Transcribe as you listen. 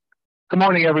Good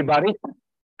morning, everybody.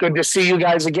 Good to see you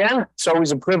guys again. It's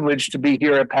always a privilege to be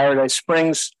here at Paradise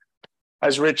Springs.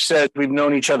 As Rich said, we've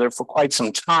known each other for quite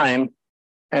some time,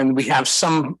 and we have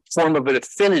some form of an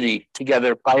affinity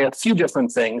together by a few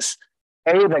different things.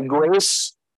 A, that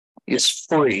grace is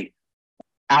free,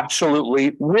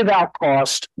 absolutely, without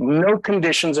cost, no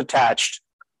conditions attached,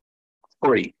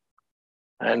 free.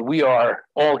 And we are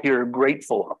all here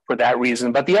grateful for that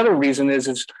reason. But the other reason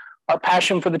is our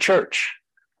passion for the church.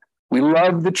 We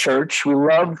love the church, we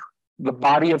love the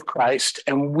body of Christ,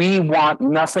 and we want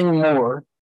nothing more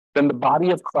than the body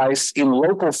of Christ in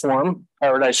local form,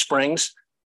 Paradise Springs,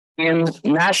 in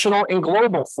national and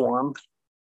global form,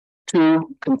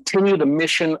 to continue the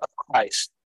mission of Christ.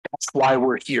 That's why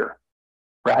we're here,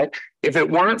 right? If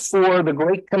it weren't for the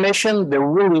Great Commission, there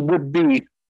really would be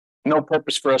no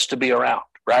purpose for us to be around,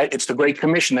 right? It's the Great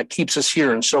Commission that keeps us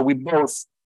here. And so we both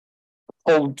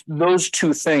hold those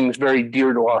two things very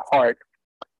dear to our heart.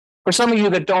 For some of you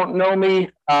that don't know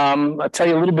me, I'll tell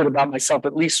you a little bit about myself.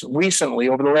 At least recently,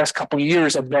 over the last couple of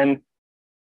years, I've been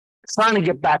trying to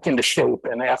get back into shape.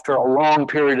 And after a long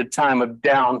period of time of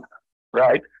down,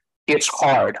 right, it's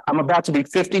hard. I'm about to be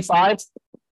 55.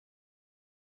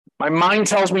 My mind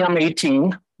tells me I'm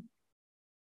 18.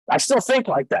 I still think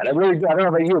like that. I really do. I don't know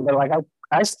about you, but like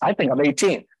I think I'm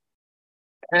 18.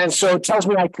 And so it tells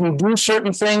me I can do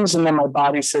certain things, and then my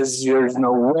body says, there's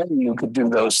no way you could do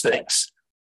those things.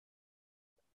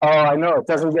 Oh, I know, it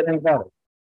doesn't get any better.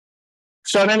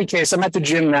 So in any case, I'm at the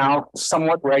gym now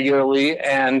somewhat regularly,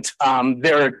 and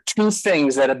there are two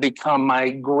things that have become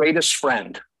my greatest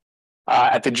friend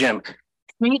at the gym: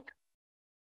 heat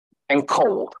and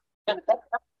cold.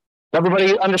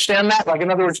 Everybody understand that? Like, in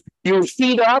other words, you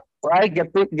heat up, right?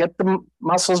 Get the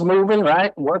muscles moving,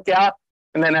 right? Work out.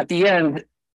 And then at the end,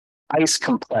 ice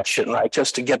compression, right?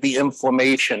 Just to get the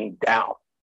inflammation down.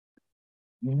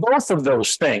 Both of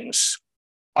those things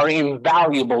are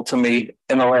invaluable to me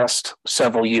in the last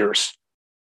several years.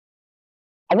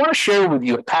 I want to share with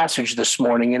you a passage this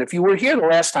morning. And if you were here the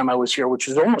last time I was here, which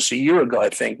was almost a year ago, I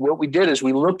think, what we did is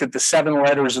we looked at the 7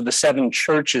 letters of the 7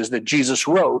 churches that Jesus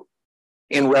wrote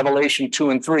in Revelation 2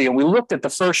 and 3. And we looked at the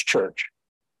first church,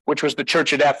 which was the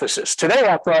church at Ephesus. Today,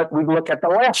 I thought we'd look at the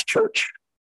last church.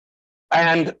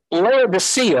 And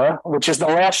Laodicea, which is the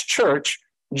last church,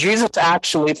 Jesus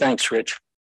actually, thanks, Rich,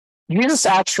 Jesus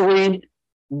actually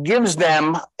gives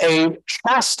them a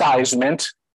chastisement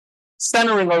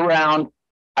centering around,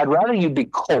 I'd rather you be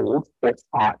cold or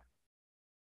hot,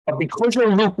 but because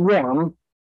you're lukewarm,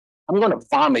 I'm going to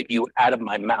vomit you out of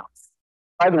my mouth.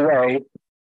 By the way,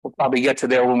 we'll probably get to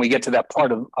there when we get to that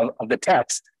part of the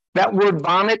text. That word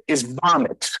vomit is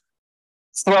vomit.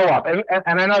 Throw up. And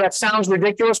I know that sounds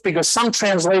ridiculous because some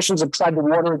translations have tried to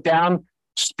water it down,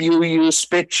 spew you,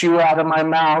 spit you out of my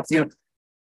mouth. You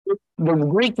know, the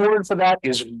Greek word for that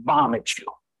is vomit you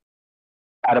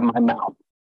out of my mouth.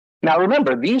 Now,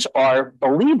 remember, these are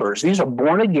believers. These are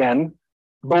born-again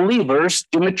believers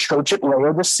in the church at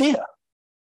Laodicea.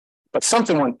 But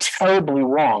something went terribly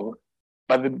wrong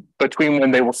between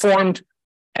when they were formed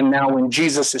and now when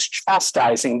Jesus is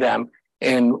chastising them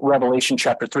in Revelation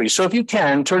chapter 3. So if you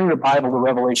can, turn your Bible to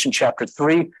Revelation chapter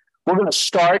 3. We're going to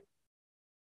start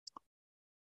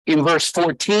in verse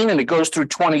 14, and it goes through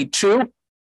 22.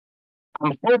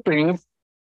 I'm hoping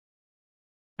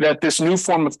that this new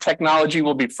form of technology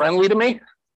will be friendly to me,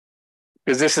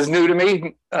 because this is new to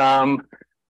me, but I'm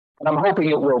hoping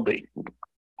it will be.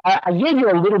 I gave you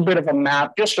a little bit of a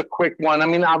map, just a quick one. I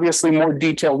mean, obviously more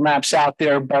detailed maps out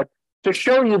there, but to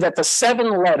show you that the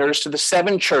 7 letters to the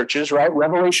 7 churches, right?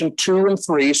 Revelation 2 and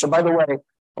 3. So by the way,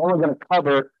 we're only going to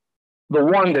cover the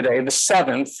one today, the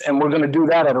 7th, and we're going to do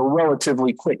that at a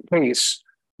relatively quick pace.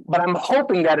 But I'm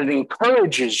hoping that it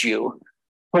encourages you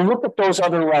to look at those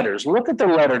other letters. Look at the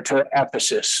letter to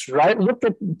Ephesus, right? Look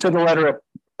at to the letter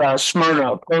of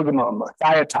Smyrna, Pergamum,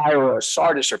 Thyatira,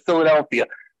 Sardis, or Philadelphia.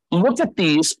 Look at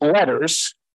these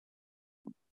letters.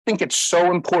 I think it's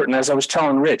so important. As I was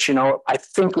telling Rich, you know, I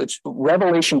think it's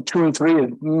Revelation 2 and 3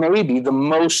 is maybe the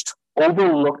most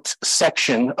overlooked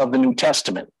section of the New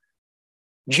Testament.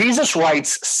 Jesus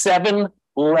writes 7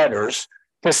 letters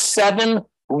to 7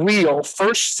 real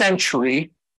first century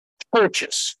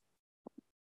churches.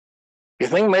 You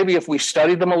think maybe if we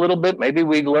studied them a little bit, maybe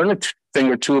we'd learn a thing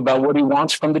or two about what he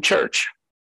wants from the church?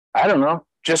 I don't know.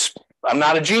 I'm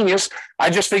not a genius.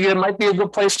 I just figured it might be a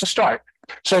good place to start.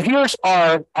 So here's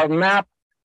our map.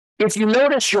 If you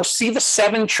notice, you'll see the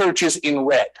 7 churches in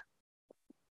red.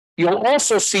 You'll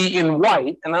also see in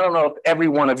white, and I don't know if every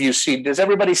one of you see, does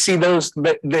everybody see those,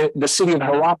 the city of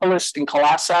Hierapolis in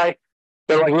Colossae?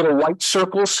 They're like little white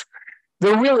circles.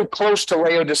 They're really close to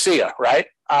Laodicea, right?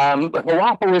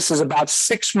 Hierapolis is about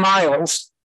 6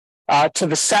 miles to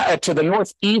the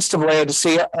northeast of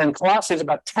Laodicea, and Colossae is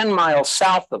about 10 miles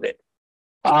south of it.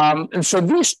 And so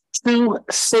these two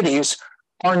cities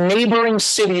are neighboring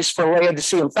cities for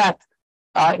Laodicea. In fact,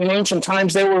 in ancient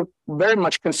times, they were very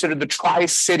much considered the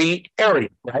Tri-City area,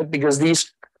 right? Because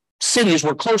these cities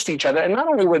were close to each other. And not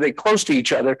only were they close to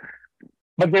each other,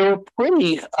 but they were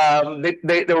pretty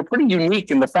they were pretty unique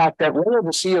in the fact that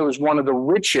Laodicea was one of the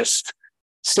richest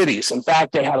cities. In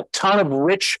fact, they had a ton of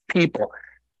rich people.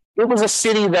 It was a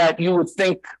city that you would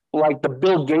think like the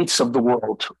Bill Gates of the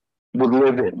world would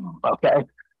live in, okay?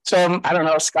 So I don't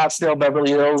know, Scottsdale,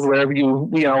 Beverly Hills, wherever you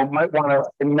might want to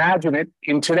imagine it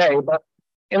in today, but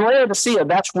in Laodicea,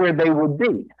 that's where they would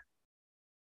be.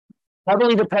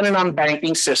 Heavily dependent on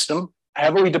banking system,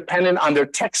 heavily dependent on their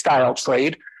textile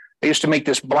trade. They used to make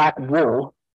this black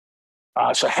wool,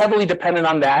 so heavily dependent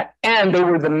on that. And they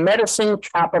were the medicine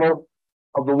capital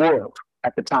of the world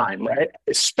at the time, right?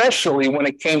 Especially when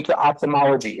it came to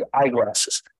ophthalmology,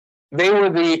 eyeglasses. They were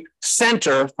the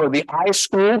center for the eye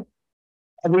school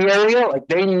of the area. Like,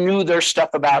 they knew their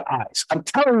stuff about eyes. I'm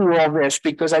telling you all this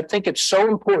because I think it's so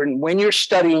important when you're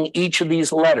studying each of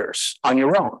these letters on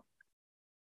your own,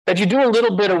 that you do a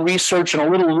little bit of research and a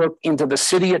little look into the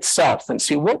city itself and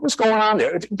see what was going on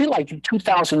there. It'd be like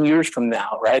 2,000 years from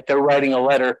now, right? They're writing a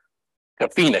letter to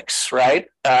Phoenix, right?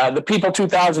 The people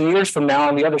 2,000 years from now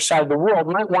on the other side of the world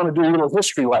might want to do a little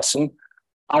history lesson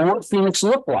on what Phoenix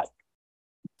looked like.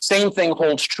 Same thing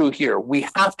holds true here. We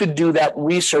have to do that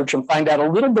research and find out a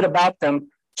little bit about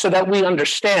them so that we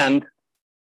understand,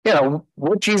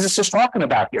 what Jesus is talking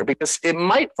about here, because it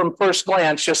might from first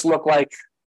glance just look like,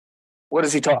 what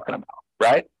is he talking about,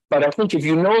 right? But I think if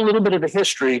you know a little bit of the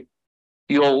history,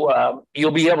 you'll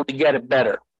be able to get it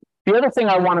better. The other thing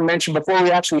I want to mention before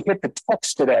we actually hit the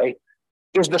text today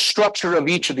is the structure of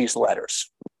each of these letters.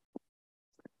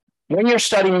 When you're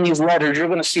studying these letters, you're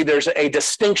going to see there's a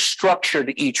distinct structure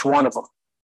to each one of them.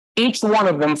 Each one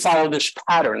of them follow this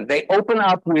pattern. They open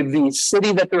up with the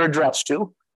city that they're addressed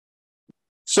to.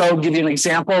 So I'll give you an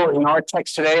example. In our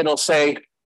text today, it'll say,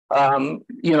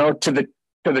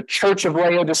 to the church of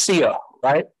Laodicea,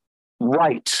 right?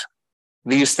 Write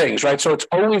these things, right? So it's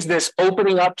always this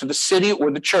opening up to the city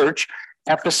or the church,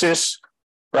 Ephesus,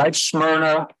 right?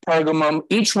 Smyrna, Pergamum.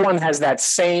 Each one has that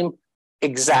same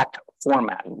exact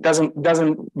format.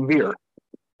 Doesn't veer.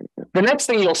 The next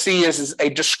thing you'll see is a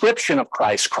description of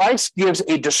Christ. Christ gives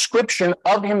a description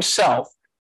of himself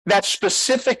that's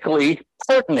specifically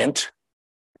pertinent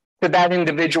to that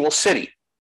individual city,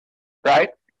 right?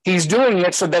 He's doing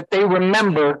it so that they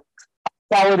remember a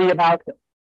quality about him.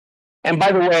 And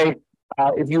by the way,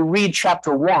 if you read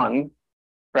chapter 1,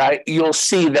 right, you'll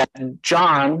see that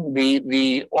John,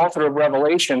 the author of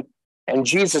Revelation, and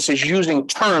Jesus is using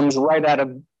terms right out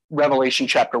of Revelation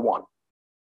chapter 1.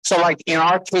 So like in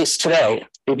our case today,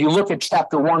 if you look at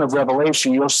chapter 1 of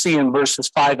Revelation, you'll see in verses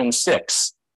 5 and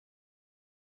 6,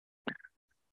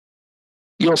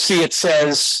 you'll see it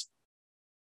says,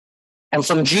 and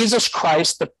from Jesus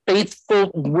Christ, the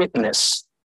faithful witness,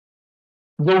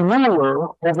 the ruler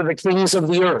over the kings of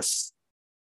the earth,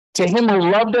 to him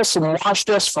who loved us and washed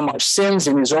us from our sins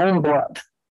in his own blood.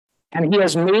 And he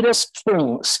has made us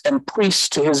kings and priests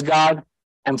to his God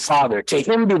and Father. To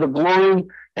him be the glory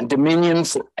and dominion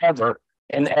forever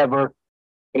and ever.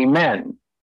 Amen.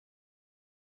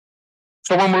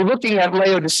 So when we're looking at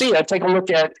Laodicea, take a look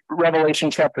at Revelation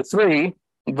chapter 3,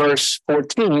 verse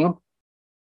 14.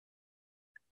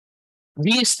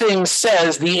 These things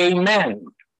says the Amen,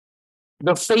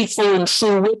 the faithful and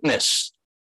true witness,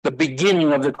 the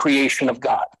beginning of the creation of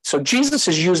God. So Jesus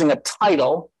is using a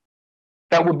title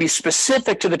that would be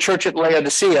specific to the church at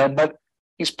Laodicea, but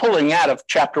he's pulling out of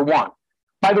chapter 1.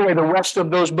 By the way, the rest of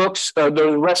those books,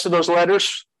 the rest of those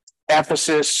letters,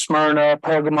 Ephesus, Smyrna,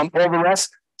 Pergamum, all the rest,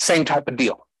 same type of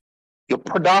deal. You'll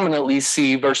predominantly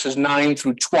see verses 9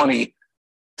 through 20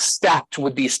 stacked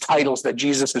with these titles that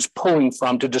Jesus is pulling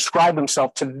from to describe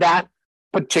himself to that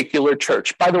particular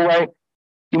church. By the way,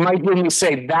 you might hear me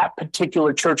say that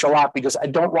particular church a lot because I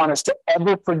don't want us to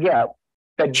ever forget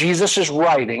that Jesus is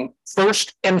writing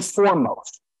first and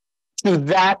foremost to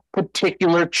that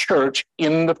particular church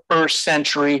in the first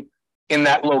century in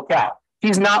that locale.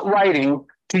 He's not writing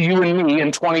to you and me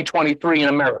in 2023 in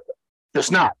America.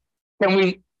 Just not. Can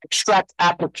we extract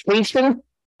application?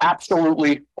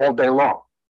 Absolutely, all day long.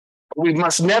 We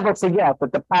must never forget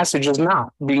that the passage is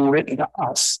not being written to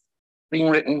us, being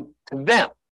written to them,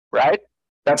 right?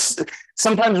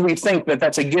 Sometimes we think that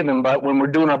that's a given, but when we're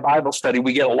doing our Bible study,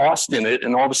 we get lost in it,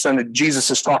 and all of a sudden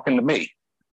Jesus is talking to me.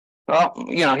 Well,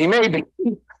 he may be,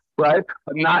 right?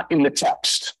 But not in the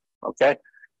text, okay?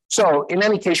 So in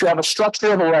any case, you have a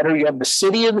structure of a letter, you have the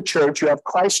city of the church, you have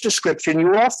Christ's description,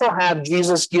 you also have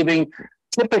Jesus giving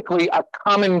typically a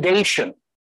commendation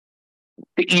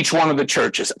to each one of the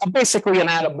churches, basically an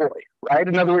attaboy, right?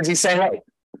 In other words, he's saying, hey,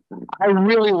 I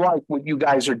really like what you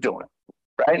guys are doing,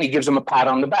 right? And he gives them a pat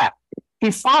on the back. He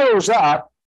follows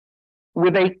up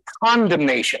with a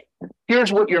condemnation.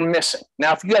 Here's what you're missing.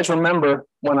 Now, if you guys remember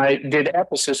when I did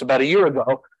Ephesus about a year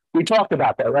ago, we talked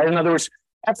about that, right? In other words,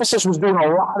 Ephesus was doing a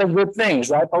lot of good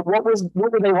things, right? But what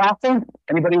were they lacking?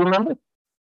 Anybody remember?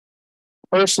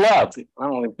 First love. I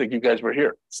don't even think you guys were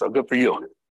here, so good for you.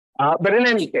 But in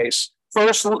any case,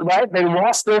 first, right? They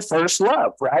lost their first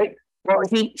love, right? Well,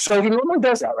 he normally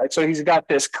does that, right? So he's got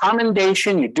this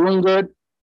commendation, you're doing good,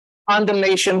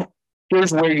 condemnation,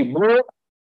 here's where you blew it.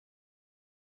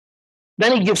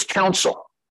 Then he gives counsel,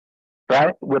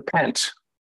 right? Repent.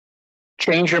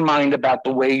 Change your mind about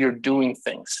the way you're doing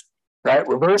things, right?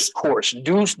 Reverse course,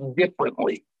 do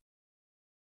differently.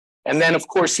 And then, of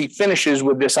course, he finishes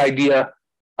with this idea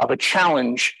of a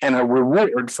challenge and a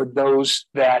reward for those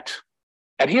that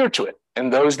adhere to it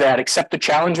and those that accept the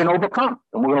challenge and overcome.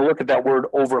 And we're going to look at that word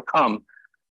overcome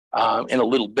in a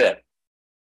little bit.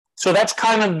 So that's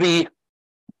kind of the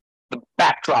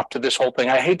backdrop to this whole thing.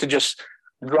 I hate to just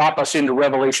drop us into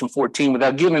Revelation 14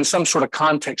 without giving some sort of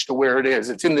context to where it is.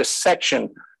 It's in this section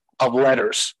of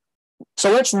letters.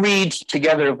 So let's read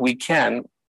together, if we can,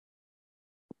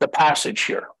 the passage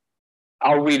here.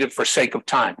 I'll read it for sake of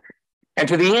time. And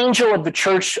to the angel of the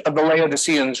church of the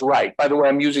Laodiceans write. By the way,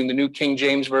 I'm using the New King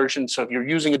James Version, so if you're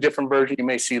using a different version, you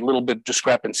may see a little bit of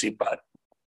discrepancy, but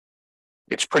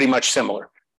it's pretty much similar.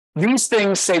 These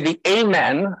things say the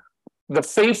Amen, the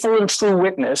faithful and true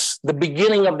witness, the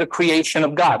beginning of the creation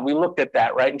of God. We looked at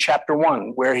that, right, in chapter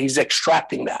 1, where he's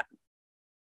extracting that.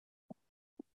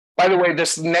 By the way,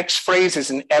 this next phrase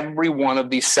is in every one of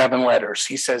these 7 letters.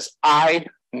 He says, I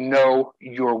know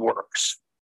your works.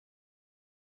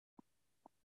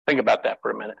 Think about that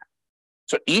for a minute.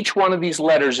 So each one of these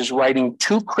letters is writing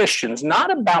to Christians,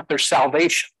 not about their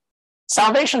salvation.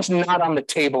 Salvation's not on the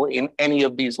table in any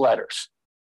of these letters.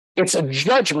 It's a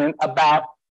judgment about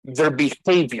their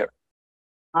behavior.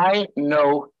 I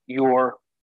know your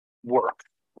work.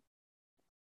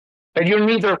 That you're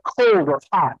neither cold or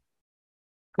hot.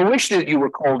 I wish that you were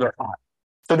cold or hot.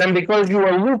 So then because you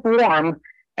are lukewarm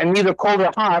and neither cold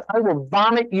or hot, I will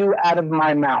vomit you out of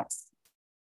my mouth.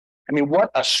 I mean,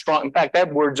 what a strong, in fact,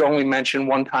 that word's only mentioned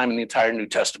one time in the entire New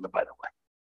Testament, by the way.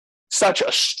 Such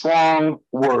a strong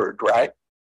word, right?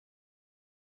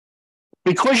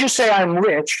 Because you say I'm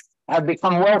rich, have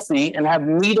become wealthy, and have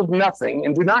need of nothing,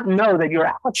 and do not know that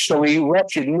you're actually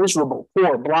wretched, miserable,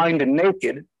 poor, blind, and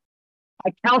naked,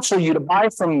 I counsel you to buy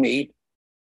from me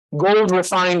gold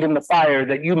refined in the fire,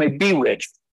 that you may be rich,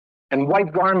 and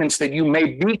white garments that you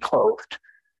may be clothed,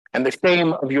 and the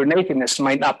shame of your nakedness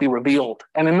might not be revealed.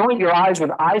 And anoint your eyes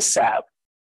with eye salve,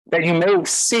 that you may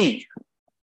see.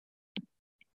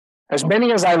 As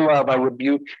many as I love, I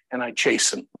rebuke and I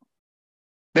chasten.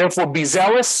 Therefore, be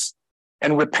zealous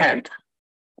and repent.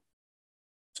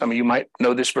 Some of you might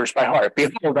know this verse by heart.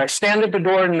 Behold, I stand at the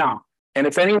door and knock. And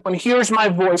if anyone hears my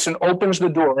voice and opens the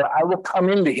door, I will come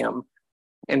into him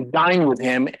and dine with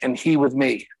him and he with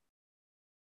me.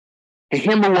 To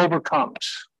him who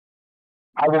overcomes,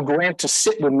 I will grant to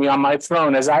sit with me on my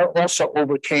throne, as I also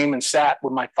overcame and sat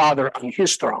with my Father on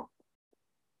his throne.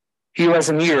 He who has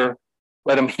an ear,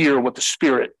 let him hear what the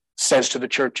Spirit says to the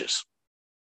churches.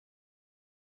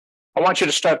 I want you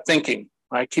to start thinking,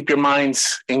 right? Keep your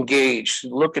minds engaged.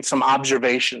 Look at some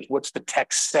observations. What's the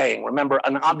text saying? Remember,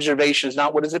 an observation is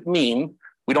not what does it mean.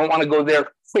 We don't want to go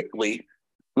there quickly.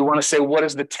 We want to say, what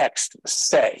does the text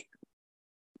say?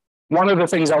 One of the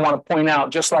things I want to point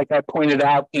out, just like I pointed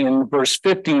out in verse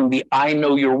 15, the I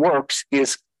know your works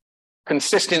is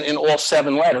consistent in all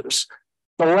 7 letters.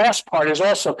 The last part is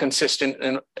also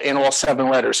consistent in all 7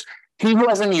 letters. He who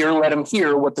has an ear, let him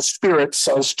hear what the Spirit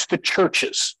says to the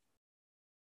churches.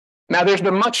 Now, there's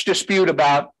been much dispute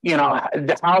about,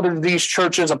 how did these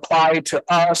churches apply to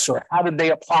us, or how did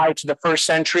they apply to the first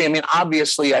century? I mean,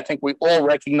 obviously, I think we all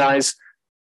recognize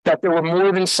that there were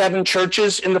more than 7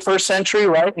 churches in the first century,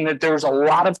 right? And that there's a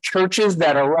lot of churches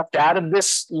that are left out of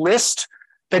this list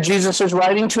that Jesus is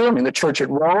writing to. I mean, the church at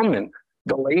Rome and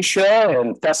Galatia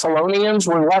and Thessalonians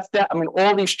were left out. I mean,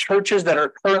 all these churches that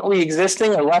are currently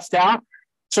existing are left out.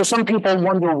 So some people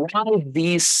wonder, why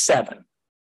these 7?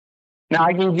 Now,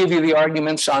 I can give you the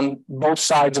arguments on both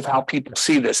sides of how people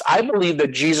see this. I believe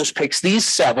that Jesus picks these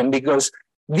 7 because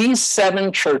these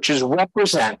 7 churches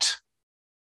represent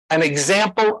an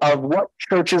example of what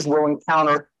churches will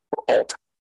encounter for all time.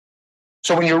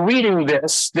 So when you're reading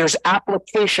this, there's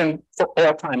application for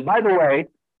all time. By the way,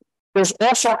 there's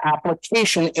also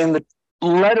application in the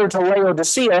letter to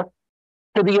Laodicea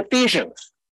to the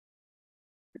Ephesians.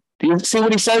 Do you see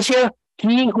what he says here?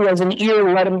 He who has an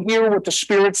ear, let him hear what the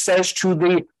Spirit says to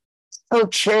the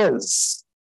churches.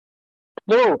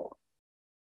 Plural.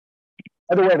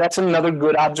 By the way, that's another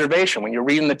good observation when you're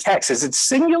reading the text. Is it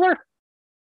singular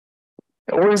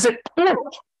or is it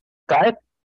plural? Okay?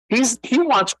 He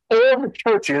wants all the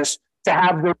churches to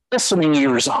have their listening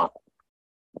ears on.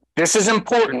 This is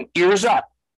important. Ears up.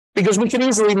 Because we can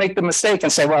easily make the mistake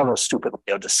and say, well, those stupid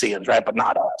Laodiceans, right? But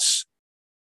not us.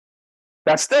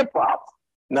 That's their problem.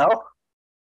 No.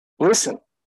 Listen.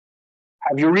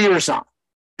 Have your ears on.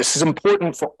 This is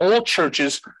important for all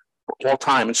churches for all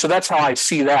time. And so that's how I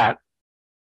see that.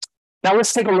 Now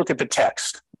let's take a look at the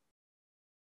text.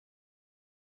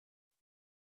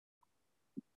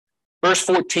 Verse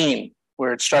 14,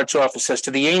 where it starts off, it says,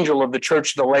 to the angel of the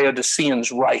church of the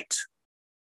Laodiceans write.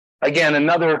 Again,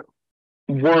 another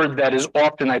word that is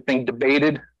often, I think,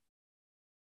 debated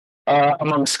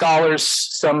among scholars.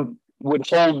 Some would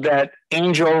hold that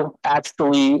angel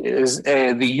actually is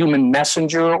the human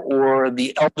messenger or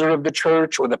the elder of the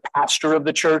church or the pastor of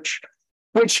the church,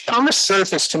 which on the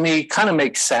surface to me kind of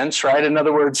makes sense, right? In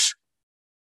other words,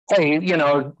 hey,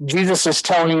 Jesus is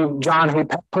telling John, hey,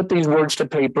 put these words to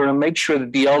paper and make sure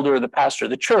that the elder or the pastor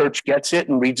of the church gets it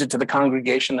and reads it to the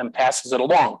congregation and passes it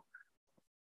along.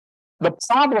 The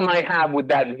problem I have with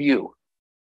that view,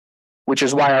 which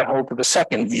is why I hold to the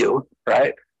second view,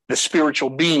 right? The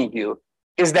spiritual being view,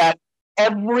 is that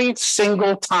every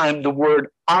single time the word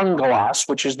angelos,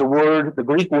 which is the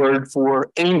Greek word for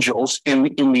angels in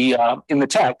the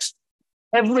text,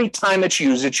 every time it's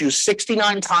used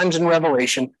 69 times in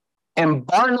Revelation, and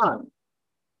bar none,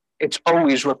 it's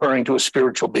always referring to a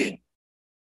spiritual being.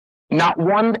 Not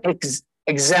one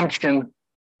exemption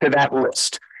to that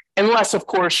list. Unless, of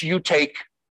course, you take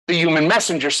the human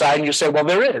messenger side and you say, well,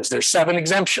 there's 7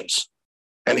 exemptions.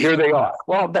 And here they are.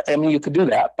 Well, you could do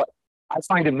that, but I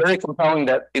find it very compelling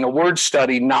that in a word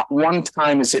study, not one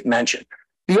time is it mentioned.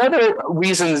 The other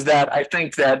reasons that I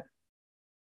think that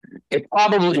it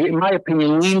probably, in my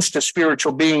opinion, leans to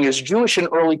spiritual being is Jewish and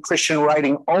early Christian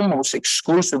writing almost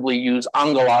exclusively use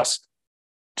angelos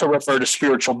to refer to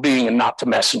spiritual being and not to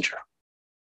messenger.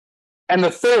 And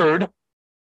the third,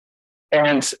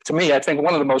 and to me, I think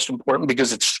one of the most important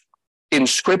because it's in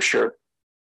Scripture,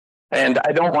 and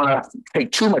I don't want to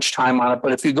take too much time on it,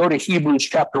 but if you go to Hebrews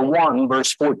chapter 1,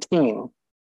 verse 14,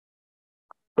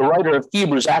 the writer of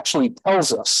Hebrews actually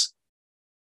tells us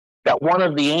that one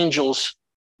of the angels'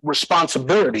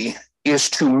 responsibility is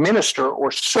to minister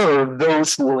or serve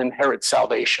those who will inherit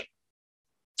salvation.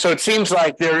 So it seems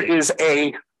like there is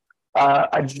a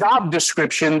job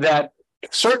description that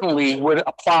certainly would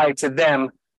apply to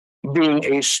them being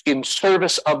in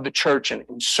service of the church and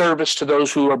in service to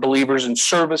those who are believers, in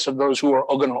service of those who are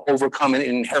going to overcome and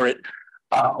inherit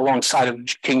alongside of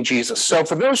King Jesus. So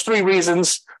for those 3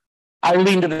 reasons, I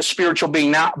lean to the spiritual being.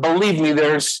 Now, believe me,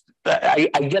 I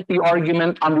get the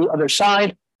argument on the other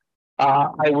side.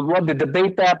 I would love to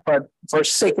debate that, but for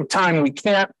sake of time, we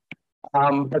can't.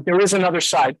 But there is another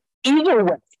side. Either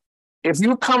way, if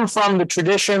you come from the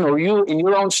tradition or you, in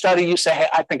your own study, you say, hey,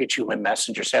 I think it's human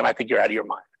messenger, Sam, I think you're out of your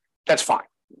mind. That's fine.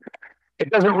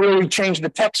 It doesn't really change the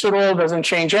text at all, doesn't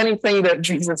change anything that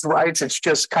Jesus writes. It's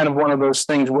just kind of one of those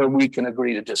things where we can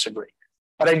agree to disagree.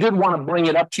 But I did want to bring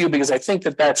it up to you because I think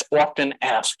that that's often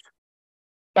asked.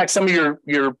 In fact, some of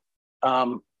your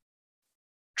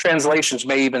translations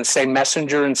may even say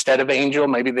messenger instead of angel.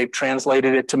 Maybe they've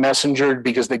translated it to messenger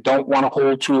because they don't want to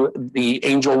hold to the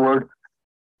angel word.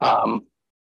 But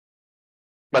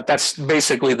that's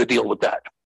basically the deal with that.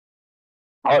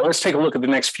 All right, let's take a look at the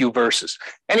next few verses.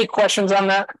 Any questions on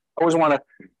that? I always want to,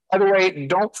 by the way,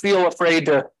 don't feel afraid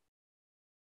to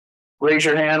raise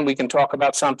your hand. We can talk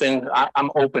about something.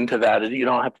 I'm open to that. You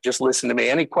don't have to just listen to me.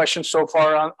 Any questions so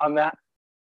far on that?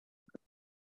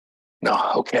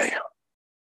 No, okay.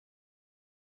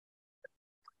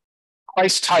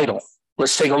 Christ's title.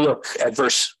 Let's take a look at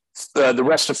the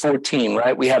rest of 14,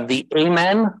 right? We have the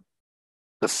Amen,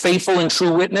 the faithful and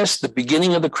true witness, the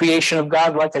beginning of the creation of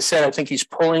God. Like I said, I think he's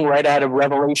pulling right out of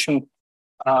Revelation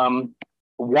 1,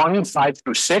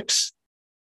 5-6.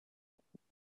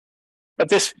 But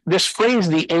this phrase,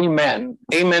 the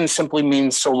Amen simply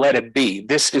means so let it be.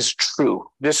 This is true.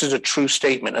 This is a true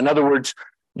statement. In other words,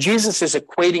 Jesus is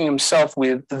equating himself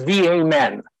with the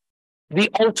Amen,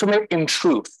 the ultimate in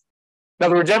truth. In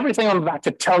other words, everything I'm about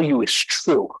to tell you is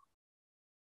true.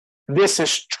 This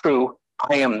is true.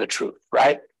 I am the truth,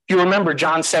 right? you remember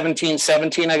John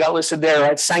 17:17, I got listed there,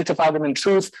 right? Sanctify them in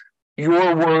truth.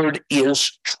 Your word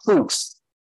is truth.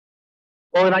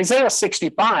 Well, in Isaiah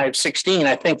 65:16,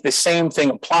 I think the same thing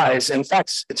applies. In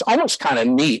fact, it's almost kind of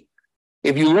neat.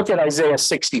 If you look at Isaiah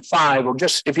 65, or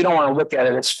just if you don't want to look at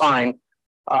it, it's fine.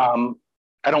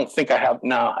 I don't think I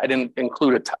didn't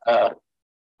include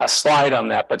a slide on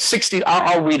that, but 60,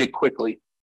 I'll read it quickly.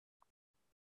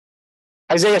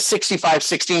 Isaiah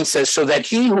 65:16 says, so that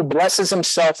he who blesses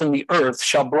himself in the earth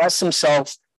shall bless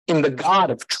himself in the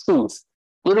God of truth.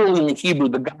 Literally in the Hebrew,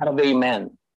 the God of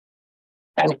amen.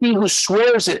 And he who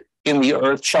swears it in the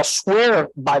earth shall swear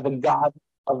by the God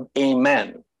of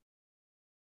amen.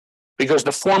 Because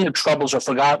the former troubles are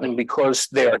forgotten and because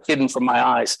they are hidden from my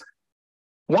eyes.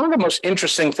 One of the most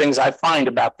interesting things I find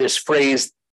about this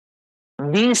phrase,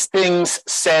 these things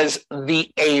says the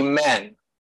amen.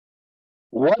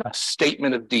 What a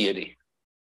statement of deity,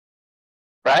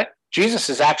 right? Jesus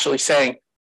is actually saying,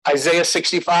 Isaiah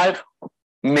 65,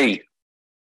 me.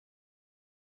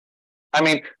 I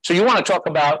mean, so you want to talk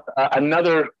about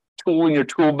another tool in your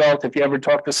tool belt if you ever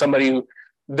talk to somebody who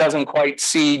doesn't quite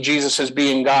see Jesus as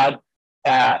being God.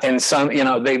 And some,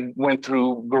 they went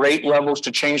through great levels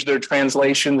to change their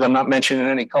translations. I'm not mentioning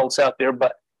any cults out there,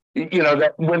 but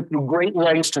that went through great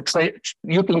lengths to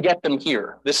you can get them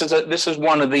here. This is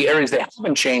one of the areas they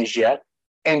haven't changed yet.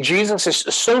 And Jesus is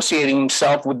associating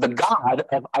himself with the God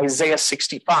of Isaiah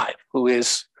 65, who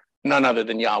is none other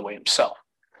than Yahweh himself.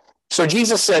 So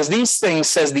Jesus says, these things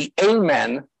says the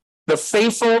amen, the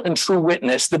faithful and true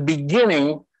witness, the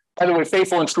beginning. By the way,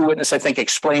 faithful and true witness, I think,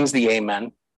 explains the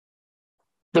amen.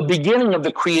 The beginning of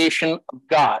the creation of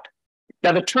God.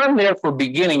 Now, the term there for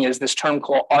beginning is this term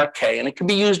called arche, and it can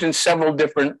be used in several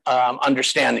different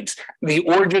understandings. The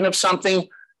origin of something,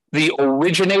 the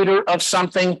originator of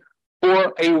something,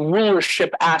 or a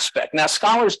rulership aspect. Now,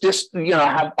 scholars just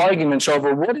have arguments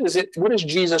over what is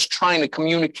Jesus trying to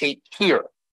communicate here?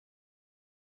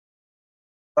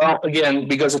 Well, again,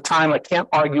 because of time, I can't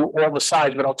argue all the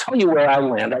sides, but I'll tell you where I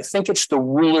land. I think it's the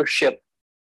rulership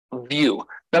view.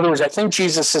 In other words, I think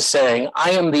Jesus is saying,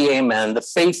 I am the amen, the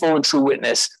faithful and true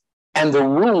witness, and the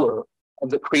ruler of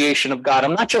the creation of God.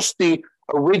 I'm not just the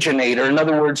originator. In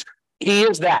other words, he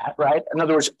is that, right? In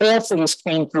other words, all things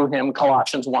came through him,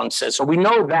 Colossians 1 says. So we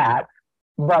know that,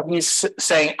 but he's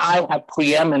saying, I have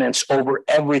preeminence over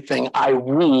everything. I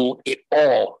rule it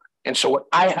all. And so what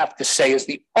I have to say is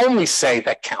the only say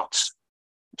that counts.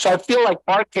 So I feel like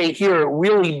arche here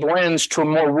really blends to a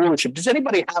more rulership. Does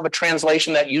anybody have a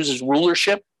translation that uses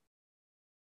rulership?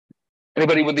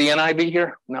 Anybody with the NIV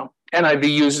here? No. NIV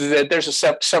uses it. There's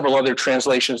several other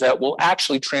translations that will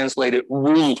actually translate it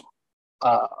rule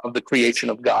of the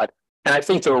creation of God. And I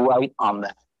think they're right on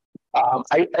that.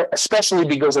 Especially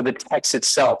because of the text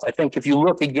itself. I think if you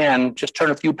look again, just turn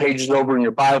a few pages over in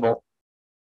your Bible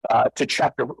to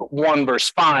chapter 1, verse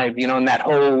 5, in that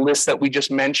whole list that we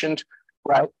just mentioned,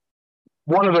 right?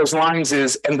 One of those lines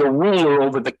is, and the ruler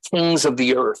over the kings of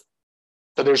the earth.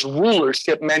 So there's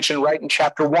rulership mentioned right in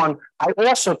chapter 1. I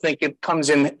also think it comes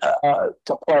in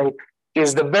to play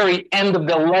is the very end of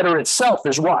the letter itself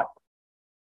is what?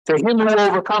 To him who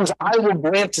overcomes, I will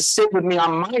grant to sit with me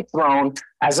on my throne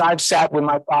as I've sat with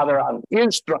my Father on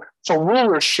his throne. So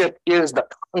rulership is the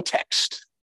context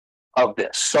of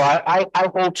this. So I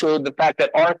hold to the fact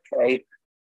that arche,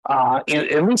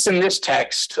 at least in this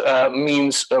text,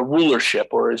 means rulership,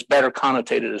 or is better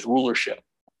connotated as rulership.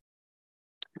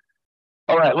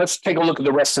 All right, let's take a look at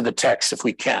the rest of the text if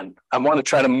we can. I want to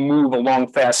try to move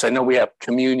along fast. I know we have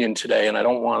communion today, and I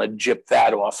don't want to jip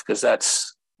that off because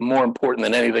that's more important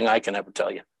than anything I can ever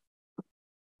tell you.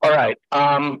 All right.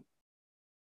 I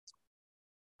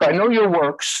know your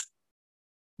works.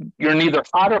 You're neither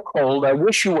hot or cold. I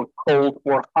wish you were cold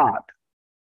or hot.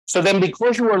 So then,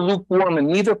 because you are lukewarm and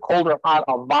neither cold or hot,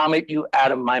 I'll vomit you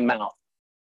out of my mouth.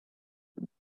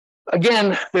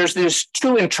 Again, there's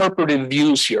two interpretive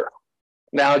views here.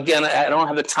 Now, again, I don't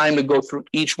have the time to go through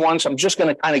each one, so I'm just going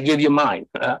to kind of give you mine.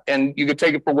 And you can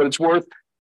take it for what it's worth.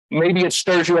 Maybe it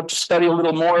stirs you up to study a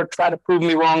little more. Try to prove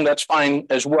me wrong. That's fine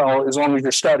as well, as long as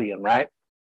you're studying, right?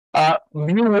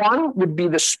 View one would be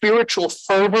the spiritual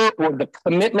fervor or the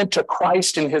commitment to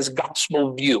Christ in his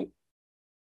gospel view.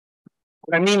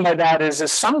 What I mean by that is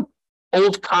some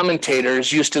old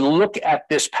commentators used to look at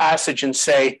this passage and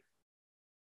say,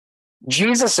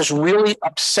 Jesus is really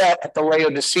upset at the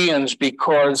Laodiceans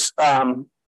because of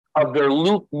their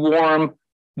lukewarm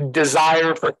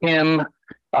desire for him,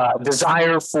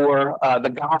 desire for the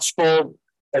gospel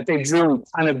that they drew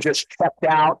kind of just checked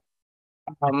out.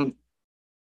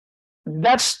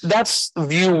 that's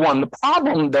view one. The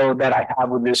problem, though, that I have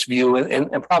with this view,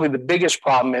 and probably the biggest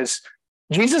problem, is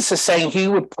Jesus is saying he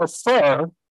would prefer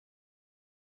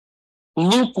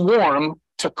lukewarm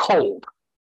to cold.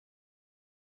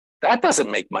 That doesn't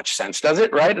make much sense, does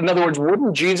it? Right? In other words,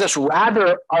 wouldn't Jesus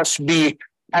rather us be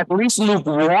at least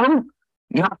lukewarm,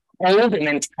 not cold and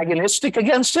antagonistic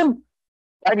against him?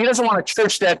 Right? He doesn't want a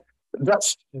church that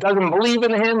doesn't believe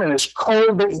in him and is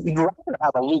cold. He'd rather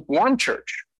have a lukewarm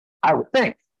church, I would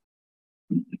think.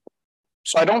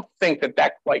 So I don't think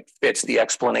that quite fits the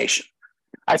explanation.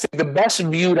 I think the best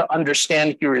view to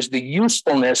understand here is the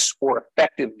usefulness or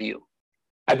effective view.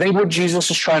 I think what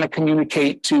Jesus is trying to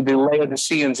communicate to the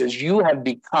Laodiceans is you have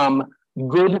become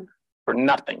good for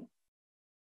nothing.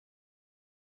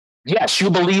 Yes, you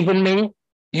believe in me.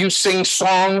 You sing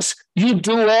songs. You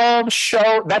do all the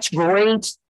show. That's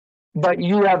great. But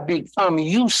you have become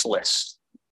useless.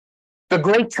 The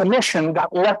Great Commission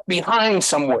got left behind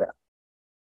somewhere.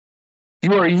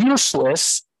 You are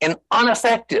useless and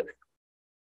ineffective.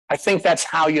 I think that's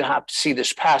how you have to see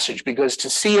this passage, because to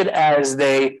see it as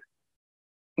the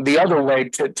other way,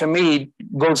 to me,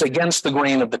 goes against the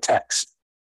grain of the text.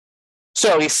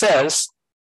 So he says,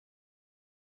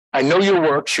 I know your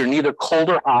works, you're neither cold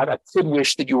or hot. I could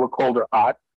wish that you were cold or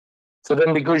hot. So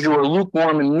then, because you are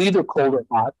lukewarm and neither cold or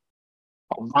hot,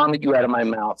 I'll vomit you out of my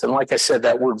mouth. And like I said,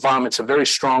 that word vomit's a very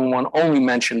strong one, only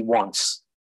mentioned once.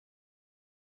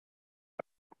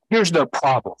 Here's their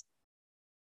problem,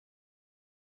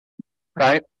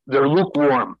 right? They're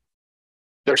lukewarm.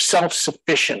 They're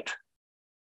self-sufficient.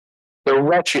 They're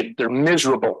wretched. They're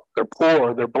miserable. They're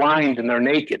poor. They're blind, and they're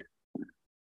naked.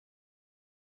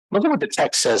 Look at what the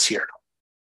text says here.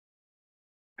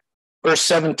 Verse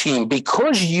 17,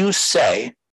 because you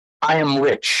say, I am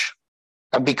rich,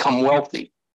 I've become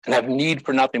wealthy, and have need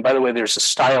for nothing. By the way, there's a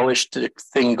stylistic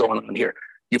thing going on here.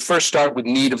 You first start with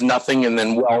need of nothing, and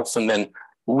then wealth, and then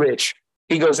rich.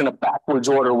 He goes in a backwards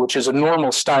order, which is a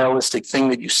normal stylistic thing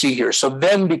that you see here. So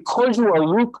then, because you are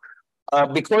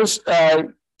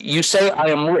you say, I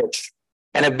am rich,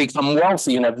 and have become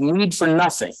wealthy, and have need for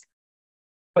nothing,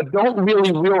 but don't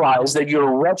really realize that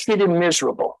you're wretched and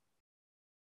miserable,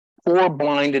 poor,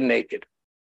 blind, and naked.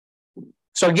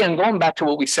 So again, going back to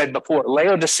what we said before,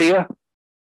 Laodicea,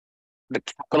 the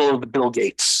capital of the Bill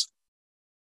Gates.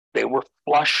 They were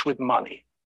flush with money.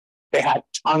 They had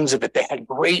tons of it. They had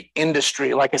great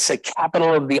industry. Like I said,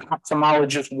 capital of the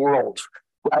ophthalmologist world,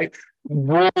 right?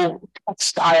 Wool,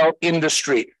 textile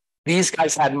industry. These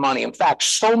guys had money. In fact,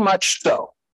 so much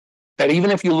so that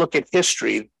even if you look at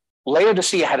history,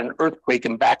 Laodicea had an earthquake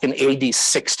back in AD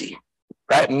 60,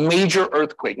 right? Major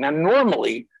earthquake. Now,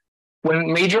 normally,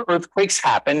 when major earthquakes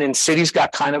happen and cities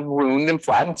got kind of ruined and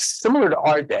flattened, similar to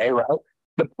our day, right?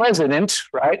 The president,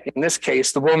 right, in this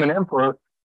case, the Roman emperor,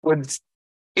 would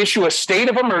issue a state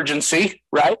of emergency,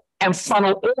 right, and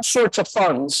funnel all sorts of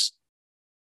funds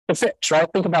to fix, right?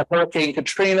 Think about Hurricane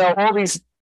Katrina, all these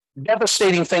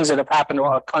devastating things that have happened to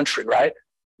our country, right?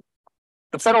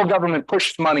 The federal government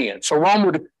pushed money in. So Rome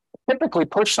would typically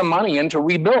push some money in to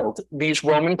rebuild these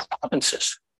Roman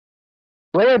provinces.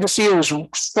 Laodicea was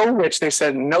so rich, they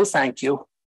said, no, thank you.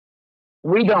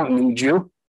 We don't need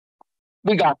you.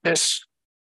 We got this.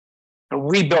 And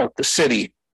rebuilt the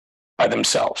city by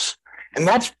themselves. And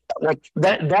that's like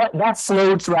that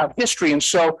flowed throughout history. And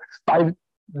so by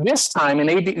this time in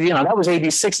AD, that was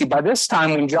AD 60. By this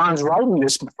time, when John's writing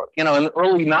this, in the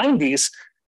early 90s,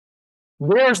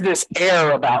 there's this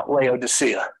air about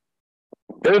Laodicea.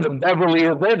 They're the Beverly,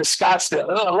 they're the Scottsdale.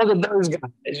 Oh, look at those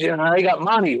guys. They got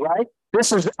money, right?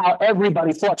 This is how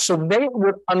everybody thought. So they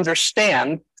would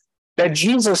understand that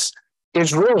Jesus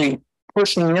is really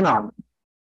pushing in on them.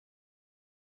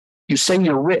 You say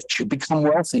you're rich, you become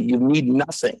wealthy, you need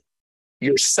nothing.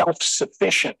 You're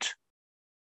self-sufficient.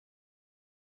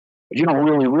 But you don't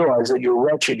really realize that you're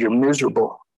wretched, you're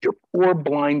miserable, you're poor,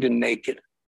 blind, and naked.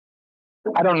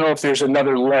 I don't know if there's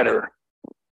another letter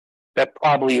that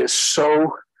probably is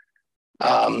so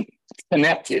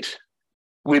connected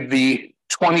with the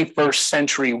 21st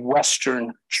century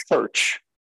Western church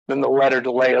than the letter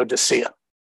to Laodicea.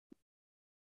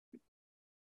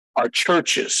 Our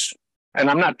churches, and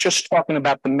I'm not just talking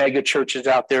about the mega churches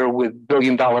out there with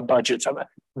billion-dollar budgets,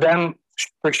 them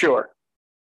for sure.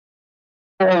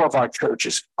 All of our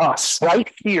churches, us right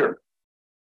here,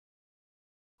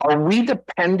 are we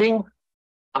depending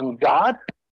on God?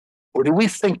 Or do we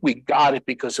think we got it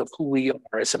because of who we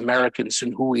are as Americans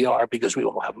and who we are because we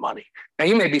all have money? Now,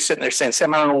 you may be sitting there saying,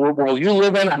 Sam, I don't know what world you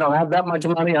live in. I don't have that much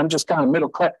money. I'm just kind of middle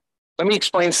class. Let me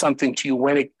explain something to you.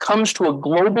 When it comes to a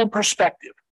global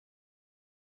perspective,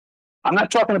 I'm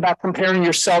not talking about comparing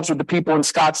yourselves with the people in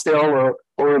Scottsdale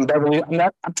or in Beverly.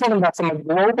 I'm talking about from a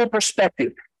global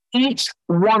perspective. Each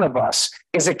one of us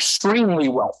is extremely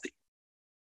wealthy.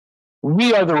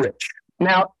 We are the rich.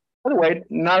 Now, by the way,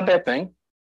 not a bad thing.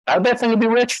 Not a bad thing to be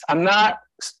rich. I'm not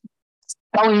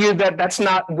telling you that that's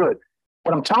not good.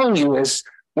 What I'm telling you is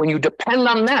when you depend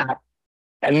on that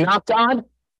and not God,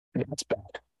 that's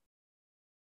bad.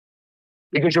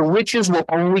 Because your riches will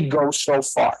only go so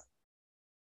far.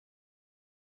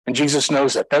 And Jesus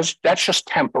knows that. That's just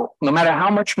temporal. No matter how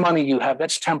much money you have,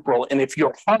 that's temporal. And if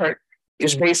your heart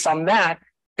is based on that,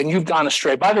 then you've gone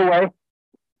astray. By the way,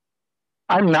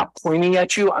 I'm not pointing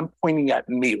at you. I'm pointing at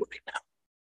me right now.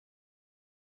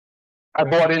 I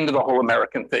bought into the whole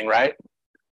American thing, right?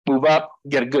 Move up,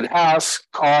 get a good house,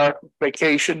 car,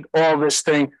 vacation, all this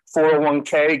thing,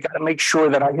 401k, got to make sure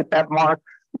that I hit that mark,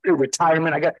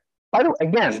 retirement.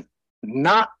 Again,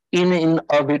 not in and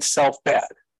of itself bad.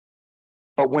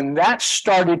 But when that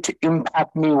started to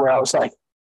impact me where I was like,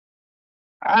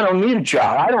 I don't need a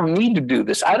job. I don't need to do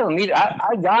this. I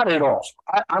got it all.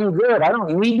 I'm good. I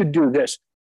don't need to do this.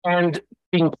 And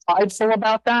being prideful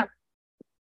about that,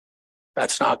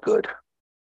 that's not good.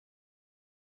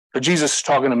 But Jesus is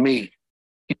talking to me.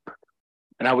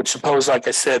 And I would suppose, like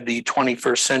I said, the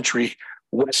 21st century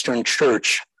Western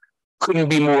church couldn't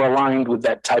be more aligned with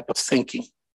that type of thinking.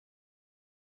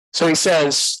 So he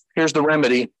says, here's the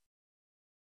remedy.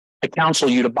 I counsel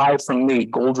you to buy from me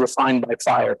gold refined by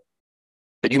fire,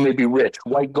 that you may be rich,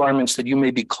 white garments that you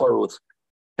may be clothed,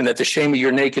 and that the shame of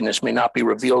your nakedness may not be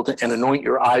revealed, and anoint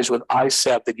your eyes with eye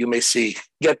salve that you may see.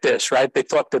 Get this, right? They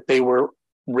thought that they were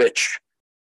rich.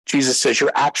 Jesus says,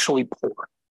 you're actually poor.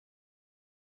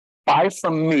 Buy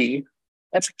from me.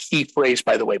 That's a key phrase,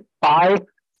 by the way. Buy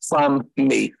from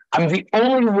me. I'm the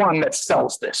only one that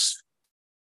sells this.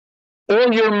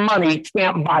 All your money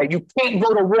can't buy it. You can't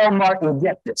go to Walmart and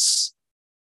get this.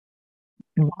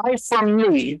 Buy from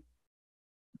me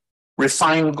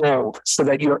refined gold so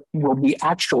that you will be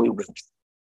actually rich.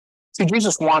 See,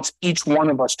 Jesus wants each one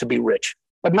of us to be rich,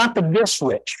 but not this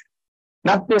rich,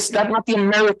 not the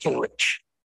American rich,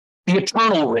 the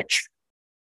eternal rich.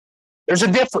 There's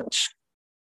a difference.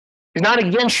 He's not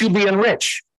against you being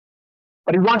rich,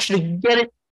 but he wants you to get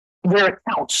it where it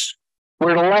counts,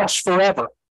 where it'll last forever,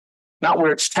 not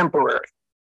where it's temporary.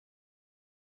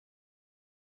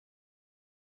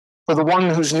 For the one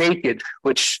who's naked,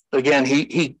 which again,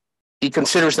 he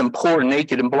considers them poor,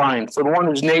 naked, and blind. For the one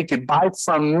who's naked, buy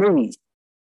from me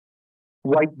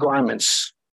white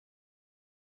garments.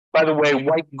 By the way,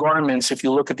 white garments, if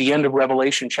you look at the end of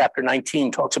Revelation chapter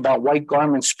 19, talks about white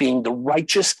garments being the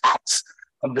righteous acts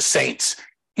of the saints.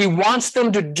 He wants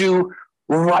them to do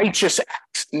righteous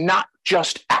acts, not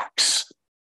just acts.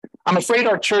 I'm afraid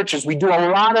our churches, we do a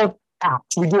lot of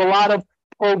acts, we do a lot of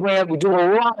programs, we do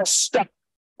a lot of stuff,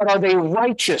 but are they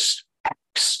righteous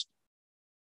acts?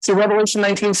 See, Revelation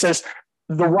 19 says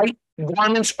the white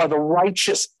garments are the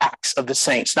righteous acts of the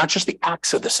saints, not just the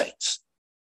acts of the saints.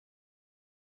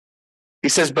 He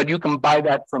says, but you can buy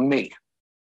that from me.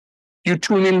 You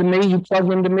tune into me, you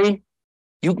plug into me,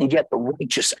 you can get the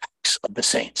righteous acts of the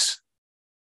saints,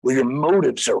 where your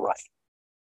motives are right.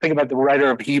 Think about the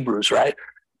writer of Hebrews, right?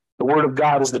 The word of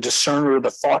God is the discerner of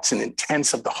the thoughts and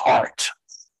intents of the heart.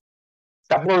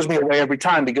 That blows me away every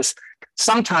time, because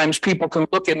sometimes people can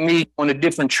look at me going to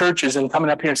different churches and coming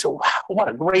up here and say, wow, what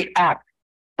a great act.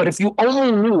 But if you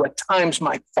only knew at times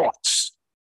my thoughts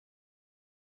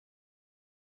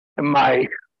and my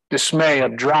dismay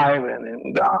of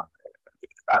driving, and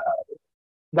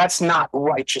that's not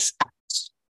righteous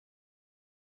acts.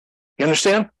 You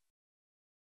understand?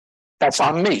 That's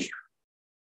on me.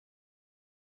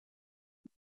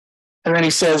 And then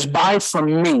he says, buy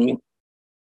from me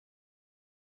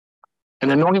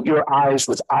and anoint your eyes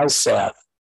with eye salve.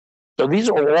 So these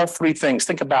are all three things.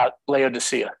 Think about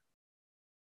Laodicea.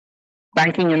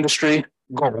 Banking industry,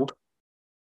 gold.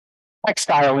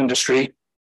 Textile industry,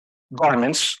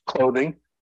 garments, clothing.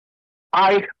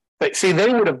 See,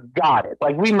 they would have got it.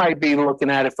 Like, we might be looking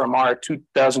at it from our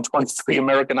 2023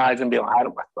 American eyes and be like, I